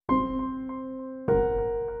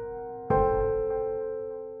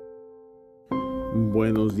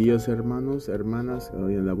Buenos días, hermanos, hermanas.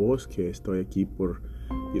 Oyen la voz que estoy aquí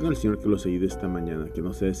pidiendo al Señor que los ayude esta mañana, que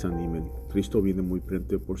no se desanimen. Cristo viene muy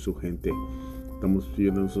pronto por su gente. Estamos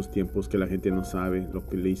viviendo en esos tiempos que la gente no sabe lo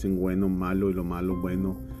que le dicen bueno, malo, y lo malo,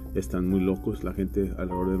 bueno. Están muy locos la gente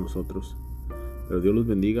alrededor de nosotros. Pero Dios los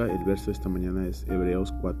bendiga. El verso de esta mañana es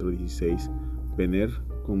Hebreos 4:16. Venir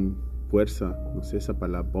con fuerza, no sé esa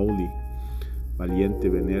palabra, boldly, valiente,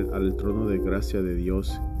 venir al trono de gracia de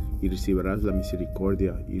Dios, y recibirás la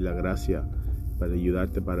misericordia y la gracia para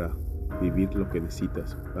ayudarte para vivir lo que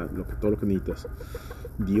necesitas, todo lo que necesitas.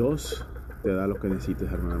 Dios te da lo que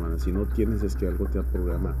necesitas, hermana. Si no tienes, es que algo te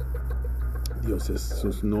programa. Dios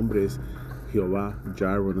sus nombres, Jehová,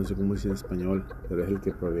 Jireh, no sé cómo dice en español, pero es el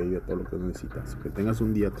que provee todo lo que necesitas. Que tengas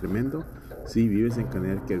un día tremendo. Si vives en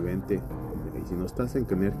Connecticut, vente. Y si no estás en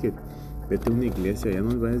Connecticut, vete a una iglesia. Ya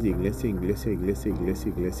no vayas de iglesia.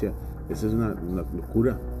 Esa es una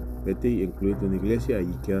locura. Vete y inclúyete en una iglesia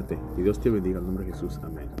y quédate. Que Dios te bendiga en el nombre de Jesús.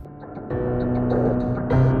 Amén.